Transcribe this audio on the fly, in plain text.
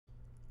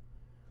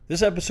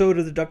This episode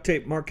of the Duct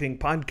Tape Marketing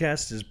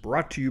Podcast is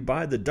brought to you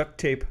by the Duct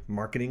Tape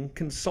Marketing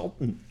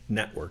Consultant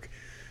Network.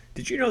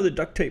 Did you know that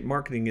duct tape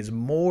marketing is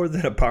more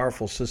than a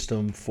powerful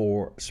system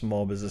for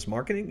small business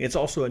marketing? It's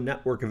also a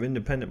network of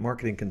independent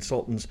marketing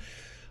consultants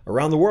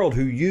around the world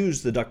who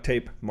use the duct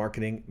tape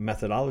marketing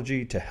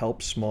methodology to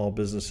help small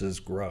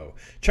businesses grow.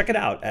 Check it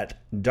out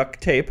at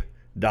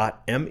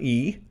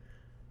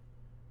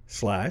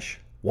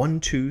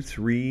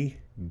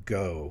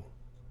ducttape.me/123go.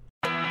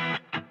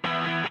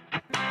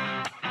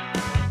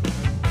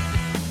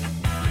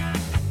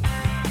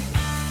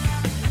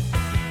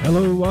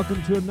 Hello,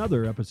 welcome to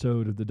another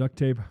episode of the Duct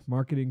Tape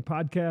Marketing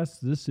Podcast.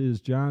 This is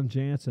John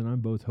Jantz, and I'm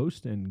both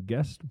host and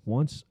guest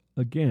once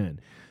again.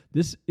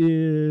 This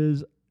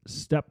is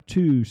step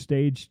 2,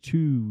 stage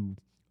 2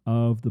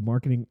 of the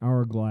Marketing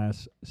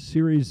Hourglass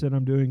series that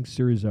I'm doing,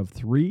 series of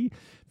 3.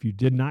 If you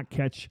did not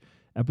catch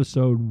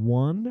episode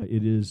 1,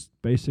 it is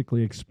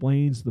basically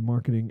explains the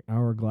Marketing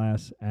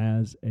Hourglass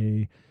as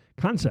a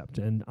concept,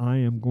 and I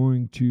am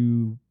going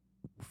to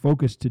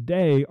focus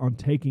today on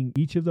taking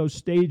each of those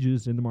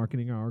stages in the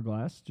Marketing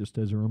Hourglass. Just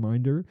as a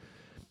reminder,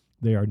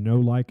 they are know,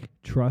 like,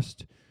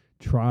 trust,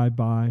 try,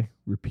 buy,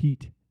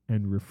 repeat,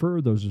 and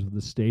refer. Those are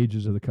the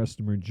stages of the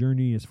customer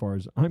journey as far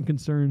as I'm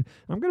concerned.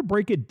 I'm going to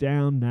break it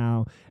down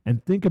now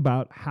and think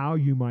about how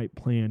you might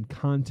plan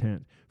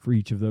content for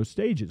each of those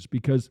stages,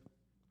 because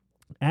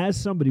as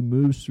somebody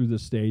moves through the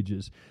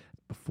stages,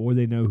 before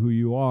they know who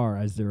you are,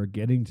 as they're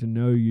getting to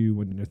know you,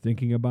 when they're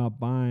thinking about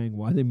buying,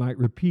 why they might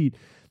repeat,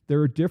 there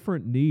are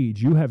different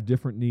needs. You have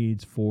different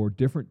needs for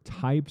different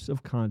types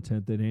of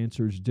content that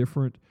answers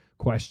different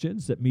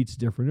questions, that meets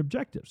different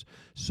objectives.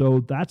 So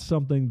that's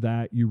something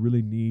that you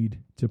really need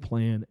to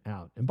plan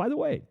out. And by the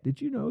way, did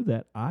you know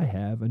that I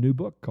have a new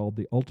book called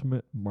The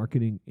Ultimate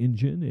Marketing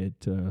Engine?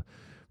 It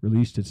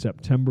released in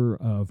September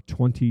of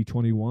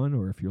 2021,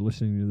 or if you're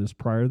listening to this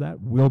prior to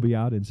that, will be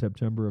out in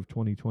September of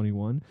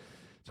 2021.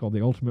 It's called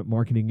The Ultimate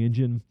Marketing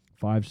Engine,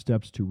 5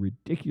 Steps to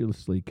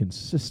Ridiculously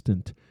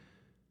Consistent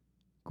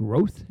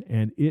Growth.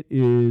 And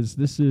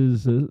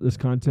this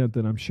content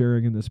that I'm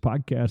sharing in this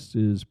podcast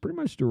is pretty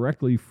much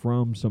directly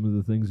from some of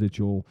the things that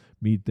you'll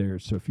meet there.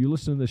 So if you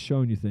listen to this show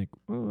and you think,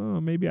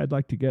 oh, maybe I'd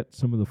like to get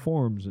some of the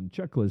forms and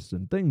checklists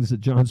and things that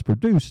John's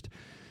produced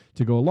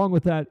to go along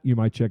with that, you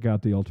might check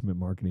out the Ultimate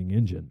Marketing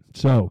Engine.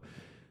 So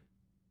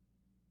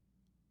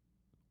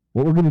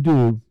what we're going to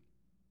do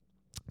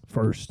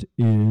first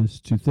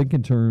is to think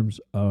in terms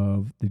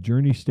of the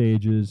journey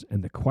stages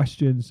and the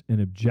questions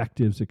and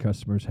objectives that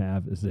customers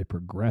have as they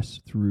progress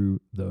through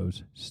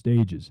those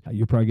stages.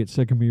 You'll probably get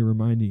sick of me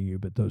reminding you,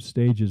 but those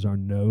stages are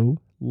know,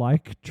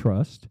 like,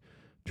 trust,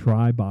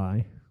 try,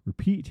 buy,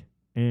 repeat,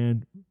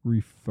 and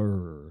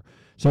refer.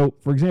 So,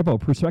 for example, a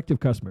prospective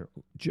customer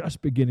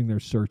just beginning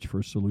their search for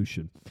a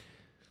solution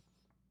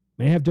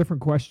may have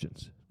different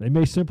questions. They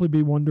may simply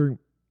be wondering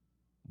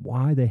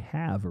why they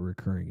have a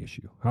recurring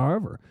issue.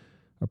 However,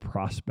 a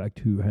prospect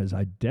who has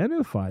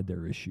identified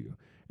their issue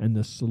and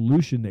the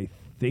solution they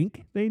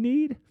think they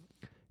need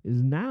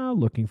is now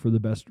looking for the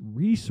best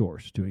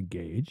resource to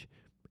engage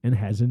and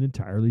has an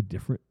entirely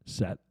different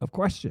set of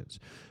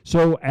questions.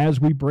 So as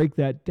we break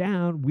that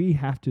down, we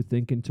have to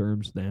think in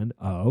terms then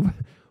of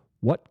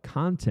what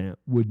content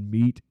would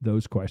meet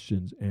those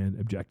questions and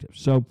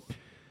objectives. So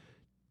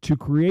to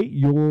create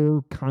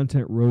your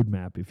content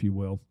roadmap, if you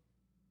will,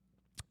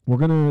 we're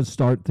going to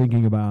start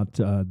thinking about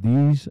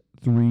these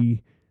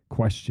 3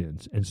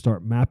 questions and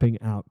start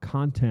mapping out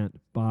content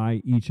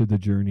by each of the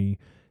journey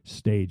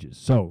stages.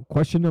 So,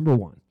 question number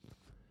 1,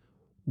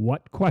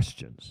 what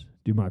questions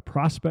do my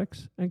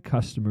prospects and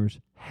customers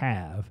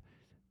have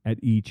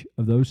at each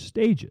of those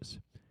stages?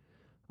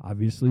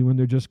 Obviously, when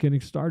they're just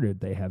getting started,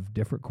 they have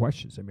different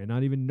questions. They may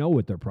not even know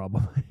what their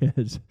problem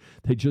is.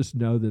 They just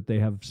know that they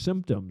have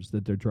symptoms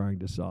that they're trying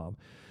to solve.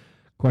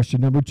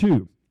 Question number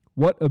 2,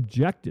 what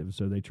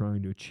objectives are they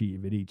trying to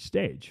achieve at each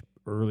stage?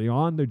 Early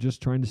on, they're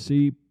just trying to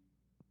see,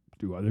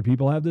 do other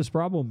people have this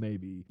problem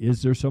maybe?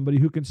 Is there somebody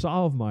who can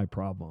solve my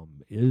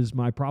problem? Is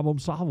my problem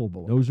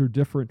solvable? Those are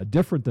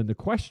different than the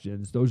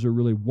questions. Those are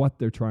really what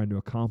they're trying to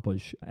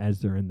accomplish as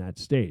they're in that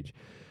stage.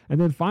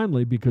 And then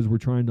finally, because we're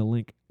trying to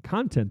link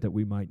content that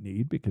we might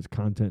need, because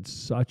content's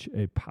such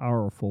a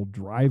powerful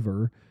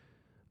driver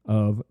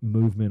of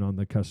movement on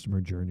the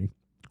customer journey,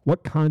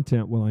 what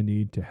content will I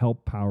need to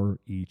help power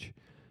each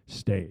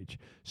stage?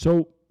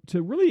 So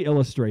to really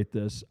illustrate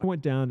this, I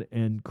went down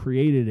and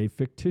created a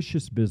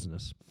fictitious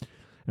business,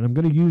 and I'm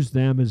going to use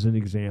them as an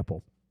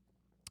example.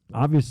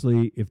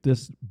 Obviously, if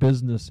this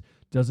business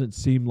doesn't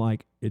seem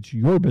like it's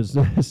your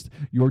business,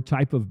 your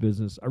type of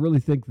business, I really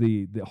think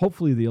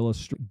hopefully the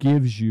illustration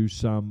gives you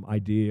some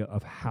idea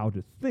of how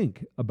to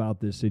think about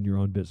this in your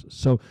own business.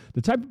 So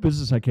the type of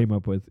business I came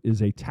up with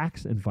is a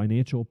tax and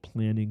financial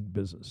planning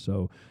business,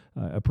 so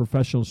a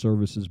professional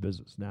services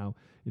business. Now,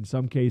 in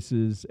some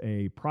cases,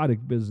 a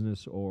product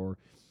business or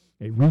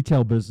a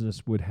retail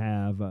business would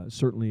have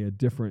certainly a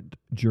different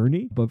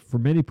journey, but for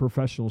many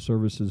professional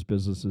services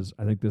businesses,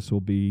 I think this will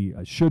be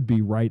should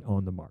be right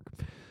on the mark.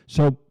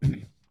 So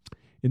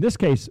in this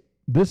case,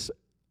 this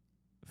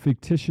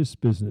fictitious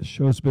business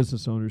shows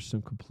business owners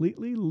some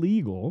completely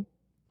legal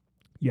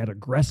yet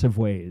aggressive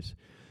ways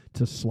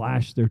to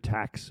slash their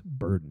tax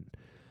burden.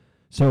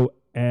 So,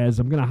 as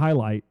I'm going to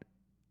highlight,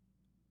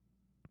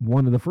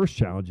 one of the first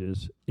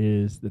challenges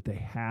is that they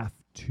have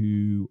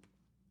to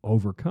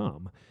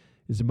overcome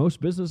is that most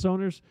business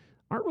owners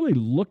aren't really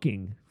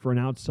looking for an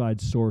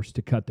outside source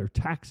to cut their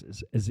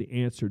taxes as the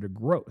answer to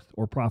growth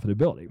or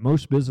profitability.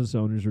 Most business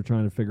owners are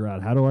trying to figure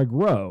out, how do I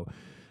grow?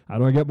 How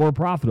do I get more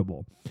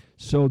profitable?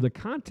 So the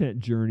content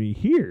journey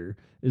here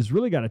is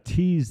really got to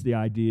tease the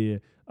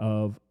idea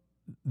of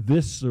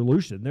this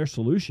solution, their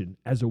solution,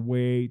 as a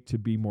way to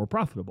be more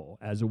profitable,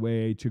 as a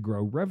way to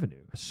grow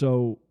revenue.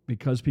 So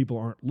because people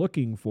aren't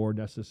looking for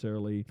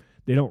necessarily,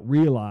 they don't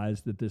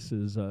realize that this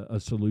is a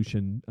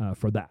solution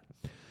for that.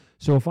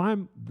 So if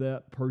I'm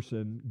that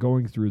person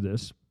going through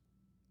this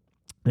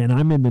and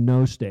I'm in the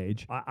know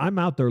stage, I'm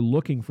out there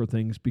looking for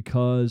things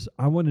because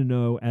I want to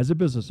know, as a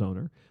business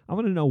owner, I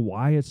want to know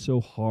why it's so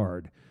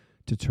hard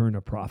to turn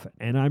a profit.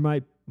 And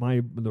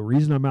the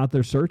reason I'm out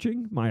there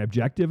searching, my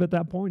objective at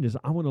that point is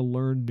I want to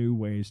learn new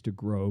ways to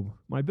grow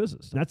my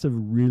business. That's a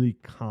really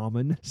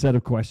common set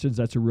of questions.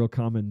 That's a real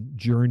common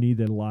journey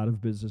that a lot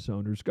of business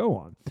owners go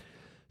on.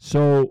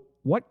 So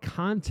what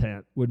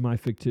content would my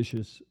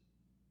fictitious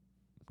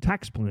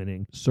tax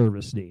planning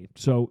service need?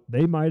 So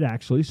they might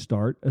actually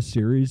start a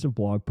series of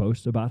blog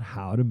posts about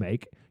how to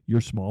make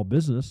your small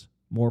business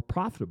more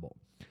profitable.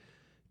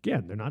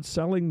 Again, they're not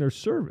selling their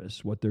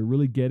service. What they're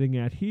really getting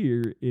at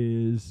here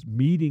is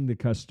meeting the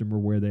customer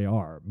where they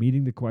are,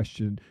 meeting the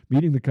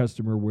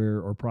customer where,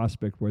 or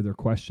prospect where their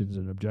questions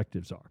and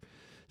objectives are.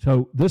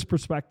 So this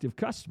prospective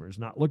customer is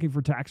not looking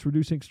for tax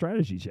reducing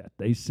strategies yet.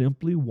 They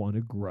simply want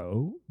to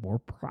grow more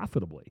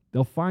profitably.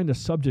 They'll find a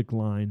subject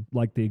line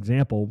like the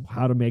example,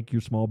 how to make your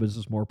small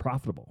business more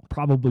profitable,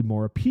 probably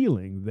more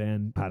appealing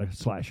than how to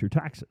slash your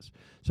taxes.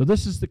 So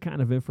this is the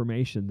kind of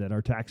information that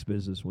our tax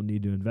business will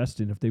need to invest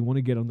in if they want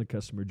to get on the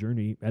customer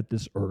journey at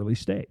this early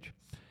stage.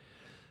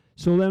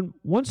 So then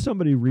once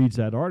somebody reads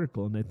that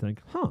article and they think,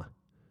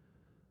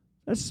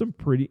 that's some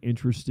pretty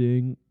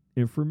interesting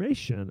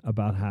information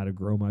about how to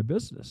grow my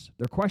business.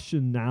 Their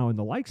question now in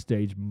the like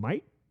stage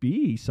might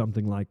be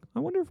something like, I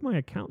wonder if my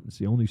accountant's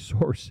the only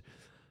source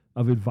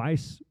of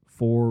advice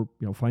for,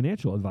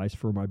 financial advice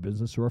for my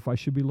business, or if I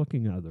should be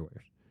looking at other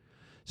ways.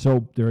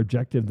 So their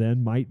objective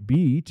then might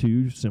be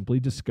to simply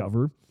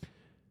discover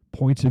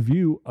points of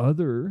view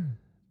other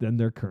than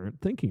their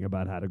current thinking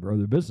about how to grow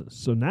their business.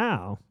 So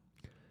now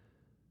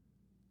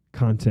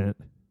content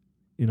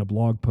in a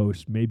blog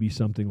post may be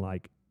something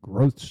like,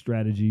 growth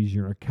strategies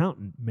your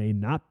accountant may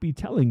not be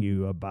telling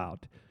you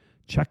about,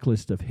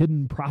 checklist of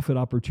hidden profit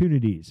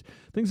opportunities,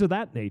 things of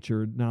that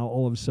nature. Now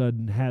all of a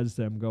sudden has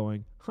them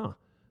going,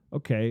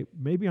 okay,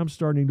 maybe I'm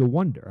starting to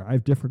wonder. I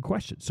have different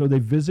questions. So they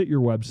visit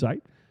your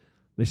website.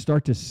 They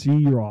start to see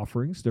your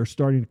offerings. They're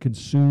starting to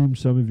consume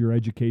some of your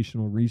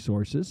educational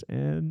resources,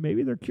 and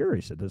maybe they're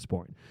curious at this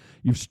point.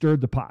 You've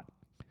stirred the pot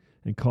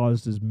and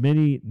caused as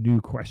many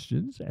new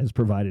questions as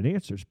provided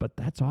answers, but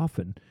that's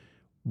often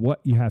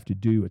what you have to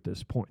do at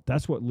this point.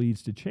 That's what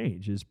leads to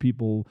change, is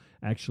people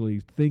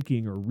actually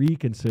thinking or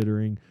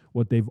reconsidering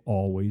what they've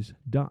always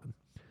done.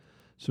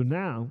 So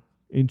now,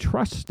 in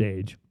trust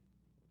stage,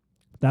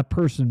 that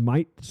person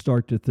might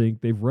start to think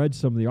they've read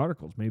some of the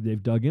articles. Maybe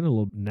they've dug in a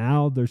little.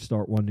 Now they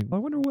start wondering, I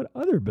wonder what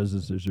other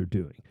businesses are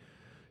doing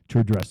to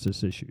address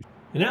this issue.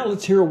 And now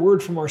let's hear a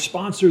word from our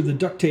sponsor, the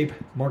Duct Tape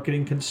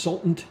Marketing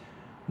Consultant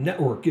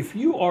Network. If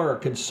you are a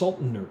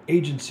consultant or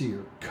agency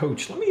or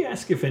coach, let me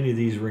ask if any of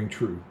these ring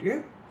true. Do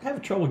you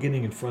have trouble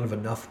getting in front of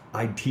enough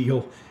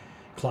ideal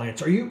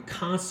clients? Are you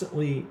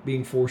constantly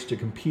being forced to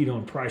compete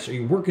on price? Are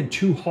you working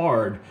too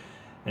hard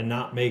and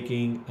not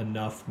making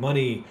enough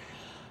money?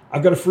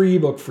 I've got a free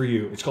ebook for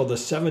you. It's called The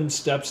 7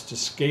 Steps to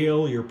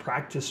Scale Your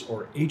Practice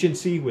or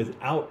Agency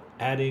Without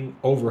Adding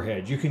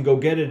Overhead. You can go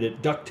get it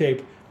at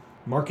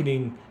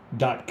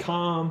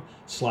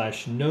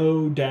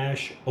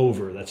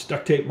ducttapemarketing.com/no-over. That's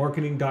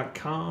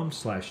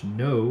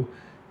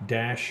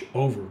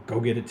ducttapemarketing.com/no-over. Go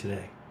get it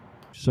today.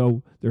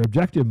 So their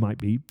objective might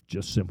be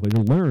just simply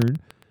to learn,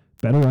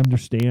 better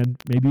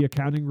understand maybe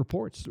accounting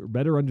reports, or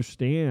better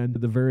understand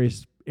the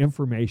various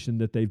information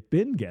that they've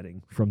been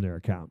getting from their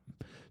accountant.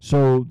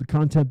 So the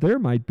content there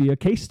might be a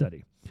case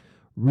study.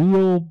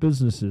 Real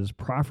businesses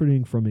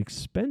profiting from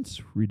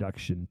expense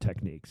reduction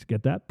techniques.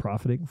 Get that?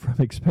 Profiting from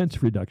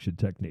expense reduction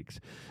techniques.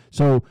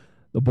 So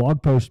the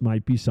blog post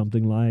might be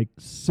something like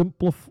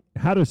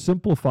how to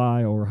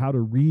simplify or how to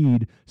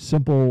read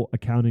simple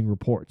accounting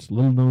reports,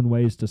 little known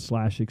ways to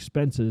slash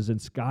expenses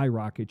and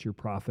skyrocket your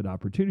profit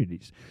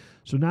opportunities.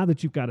 So now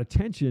that you've got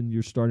attention,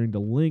 you're starting to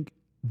link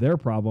their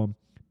problem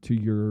to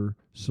your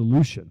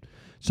solution.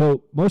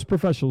 So most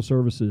professional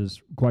services,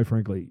 quite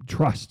frankly,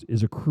 trust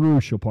is a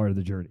crucial part of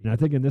the journey. And I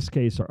think in this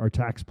case, our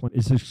tax plan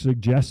is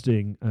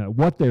suggesting,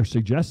 what they're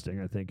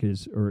suggesting, I think,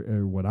 is,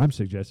 or what I'm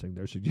suggesting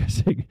they're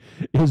suggesting,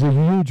 is a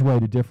huge way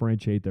to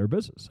differentiate their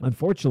business.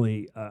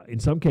 Unfortunately, in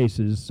some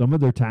cases, some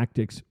of their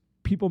tactics,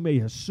 people may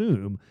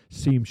assume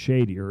seem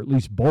shady or at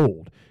least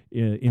bold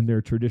in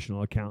their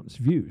traditional accountant's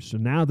views. So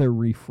now they're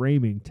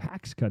reframing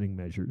tax cutting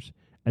measures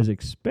as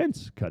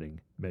expense cutting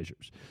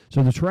measures.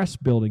 So the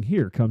trust building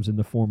here comes in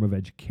the form of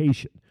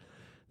education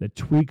that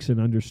tweaks an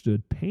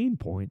understood pain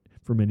point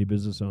for many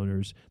business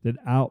owners that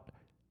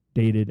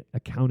outdated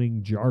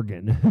accounting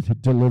jargon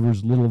that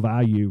delivers little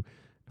value.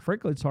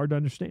 Frankly, it's hard to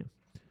understand.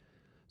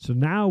 So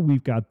now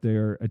we've got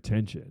their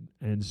attention.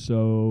 And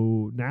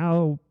so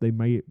now they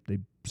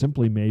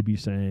simply may be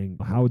saying,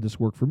 how would this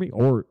work for me?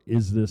 Or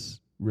is this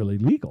really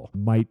legal?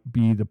 Might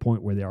be the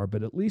point where they are,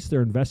 but at least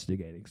they're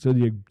investigating. So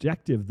the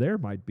objective there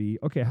might be,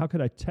 okay, how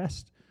could I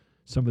test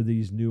some of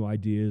these new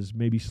ideas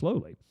maybe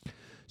slowly?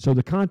 So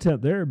the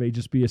content there may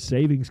just be a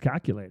savings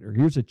calculator.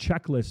 Here's a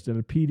checklist and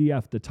a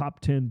PDF, the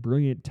top 10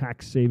 brilliant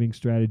tax saving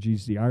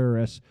strategies the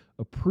IRS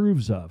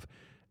approves of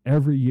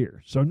every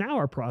year. So now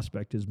our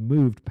prospect has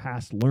moved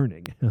past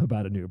learning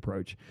about a new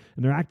approach,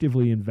 and they're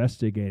actively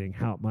investigating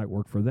how it might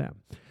work for them.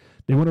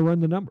 They want to run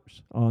the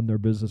numbers on their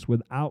business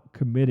without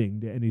committing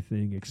to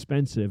anything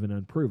expensive and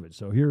unproven.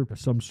 So here,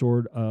 some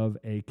sort of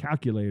a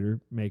calculator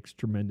makes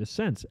tremendous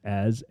sense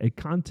as a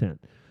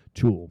content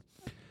tool.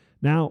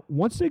 Now,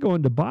 once they go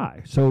into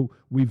buy, so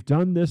we've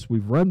done this,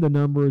 we've run the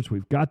numbers,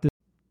 we've got this.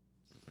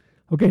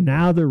 Okay,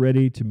 now they're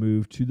ready to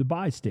move to the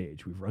buy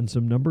stage. We've run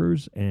some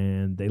numbers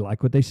and they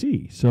like what they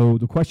see. So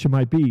the question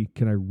might be,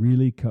 can I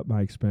really cut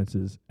my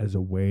expenses as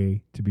a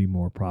way to be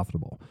more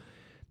profitable?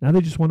 Now they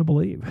just want to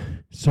believe.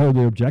 So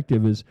their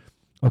objective is,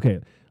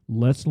 okay,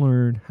 let's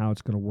learn how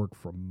it's going to work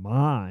for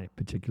my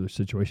particular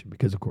situation,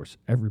 because of course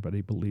everybody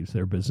believes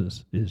their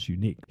business is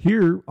unique.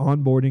 Here,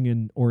 onboarding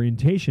and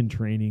orientation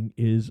training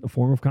is a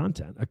form of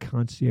content, a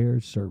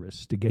concierge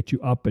service to get you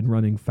up and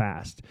running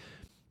fast.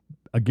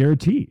 A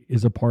guarantee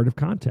is a part of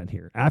content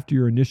here. After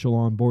your initial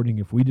onboarding,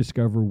 if we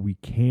discover we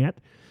can't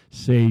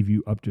save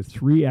you up to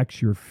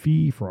 3x your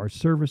fee for our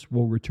service,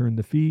 we'll return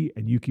the fee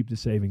and you keep the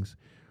savings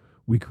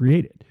we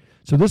created.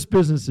 So this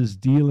business is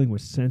dealing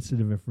with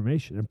sensitive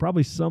information and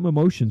probably some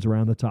emotions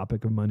around the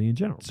topic of money in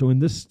general. So in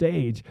this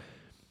stage,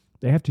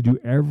 they have to do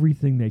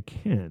everything they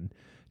can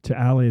to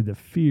allay the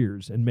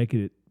fears and make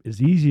it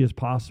as easy as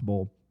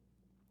possible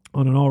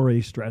on an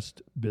already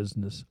stressed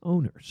business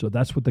owner. So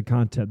that's what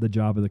the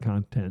job of the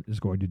content is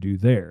going to do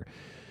there.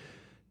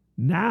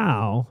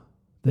 Now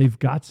they've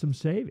got some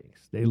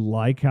savings. They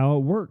like how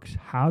it works.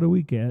 How do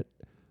we get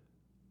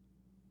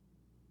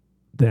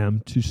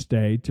them to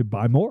stay, to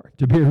buy more,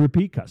 to be a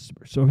repeat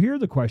customer? So here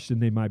the question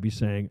they might be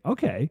saying,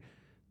 okay,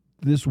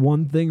 this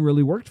one thing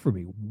really worked for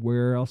me.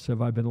 Where else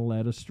have I been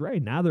led astray?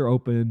 Now they're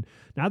open.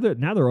 Now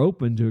they're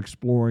open to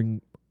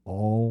exploring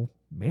all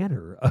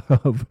manner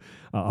of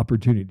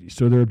opportunities.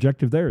 So their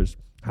objective there is,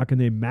 how can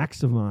they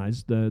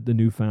maximize the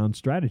newfound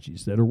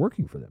strategies that are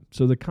working for them?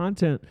 So the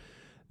content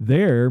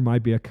there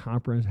might be a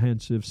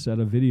comprehensive set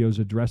of videos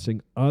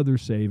addressing other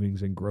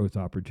savings and growth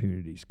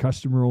opportunities,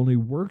 customer-only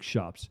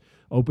workshops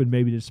open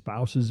maybe to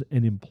spouses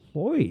and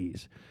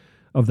employees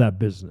of that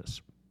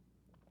business.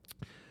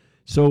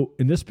 So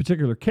in this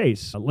particular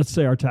case, let's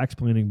say our tax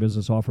planning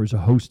business offers a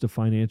host of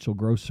financial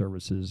growth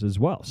services as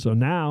well. So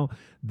now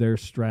their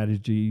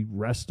strategy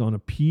rests on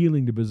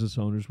appealing to business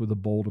owners with a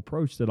bold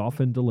approach that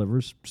often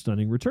delivers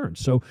stunning returns.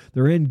 So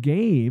their end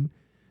game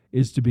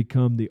is to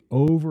become the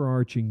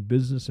overarching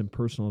business and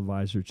personal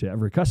advisor to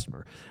every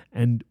customer.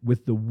 And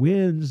with the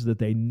wins that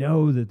they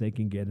know that they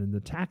can get in the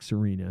tax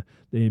arena,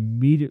 they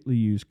immediately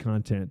use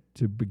content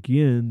to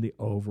begin the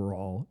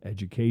overall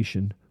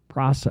education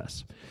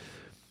process.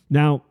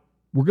 Now,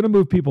 we're going to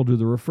move people to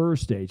the refer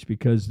stage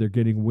because they're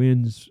getting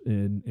wins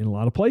in a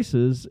lot of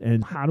places.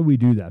 And how do we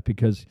do that?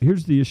 Because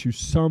here's the issue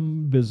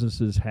some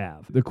businesses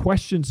have. The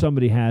question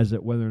somebody has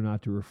at whether or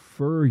not to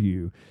refer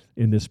you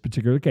in this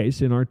particular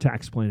case in our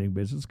tax planning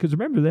business, because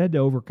remember, they had to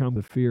overcome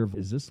the fear of,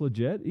 is this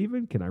legit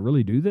even? Can I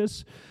really do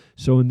this?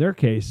 So in their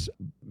case,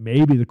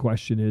 maybe the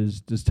question is,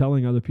 does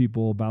telling other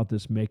people about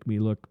this make me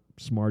look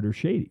smart or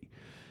shady?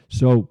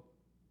 So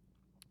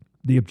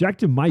the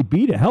objective might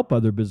be to help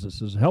other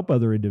businesses, help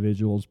other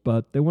individuals,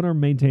 but they want to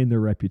maintain their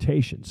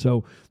reputation.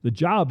 So the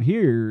job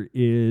here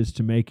is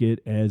to make it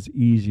as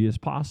easy as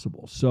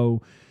possible.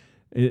 So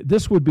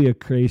this would be a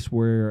case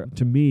where,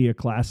 to me, a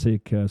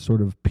classic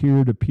sort of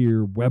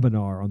peer-to-peer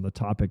webinar on the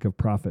topic of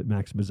profit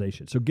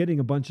maximization. So getting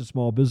a bunch of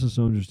small business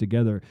owners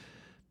together,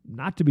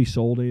 not to be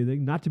sold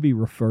anything, not to be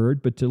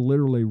referred, but to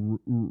literally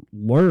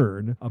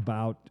learn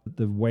about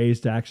the ways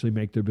to actually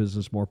make their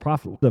business more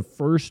profitable. The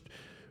first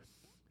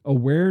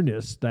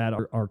awareness that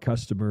our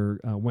customer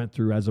went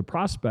through as a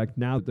prospect,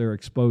 now they're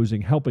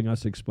helping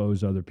us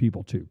expose other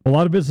people to. A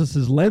lot of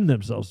businesses lend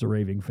themselves to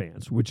raving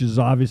fans, which is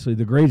obviously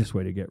the greatest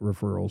way to get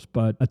referrals,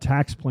 but a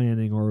tax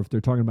planning, or if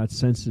they're talking about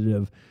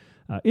sensitive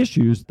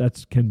issues,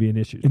 that can be an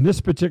issue. In this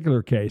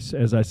particular case,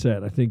 as I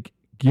said, I think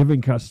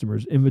giving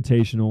customers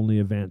invitation-only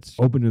events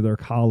open to their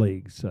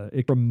colleagues,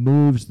 it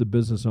removes the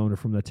business owner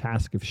from the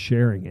task of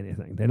sharing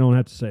anything. They don't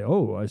have to say,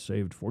 oh, I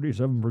saved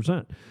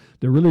 47%.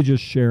 They're really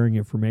just sharing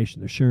information.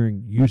 They're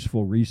sharing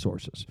useful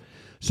resources.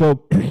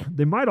 So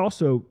they might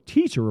also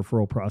teach a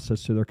referral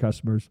process to their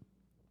customers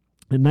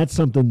And that's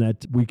something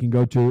that we can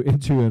go into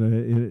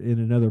in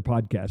another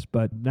podcast.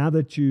 But now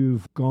that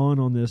you've gone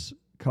on this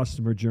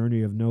customer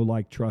journey of know,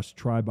 like, trust,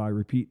 try, buy,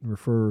 repeat, and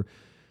refer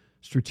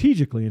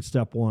strategically in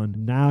step one,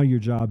 now your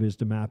job is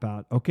to map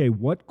out, okay,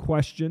 what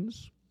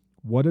questions,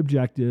 what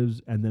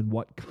objectives, and then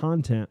what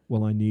content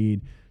will I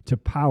need to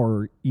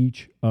power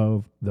each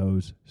of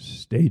those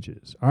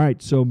stages. All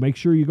right, so make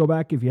sure you go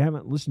back if you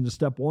haven't listened to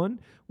step one,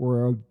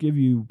 where I'll give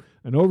you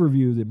an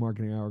overview of the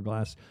Marketing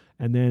Hourglass.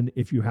 And then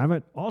if you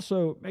haven't,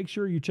 also make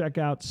sure you check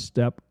out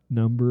step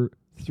number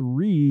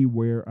 3,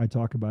 where I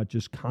talk about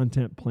just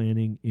content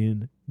planning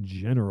in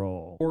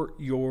general. For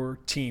your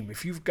team,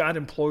 if you've got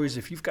employees,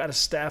 if you've got a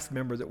staff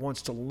member that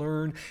wants to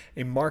learn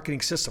a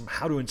marketing system,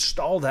 how to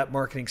install that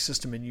marketing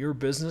system in your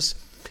business,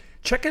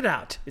 check it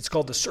out. It's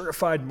called the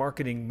Certified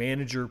Marketing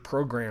Manager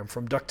Program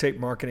from Duct Tape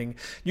Marketing.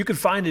 You can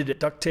find it at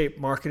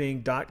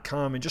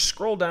ducttapemarketing.com and just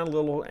scroll down a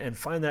little and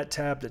find that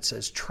tab that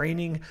says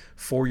Training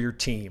for Your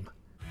Team.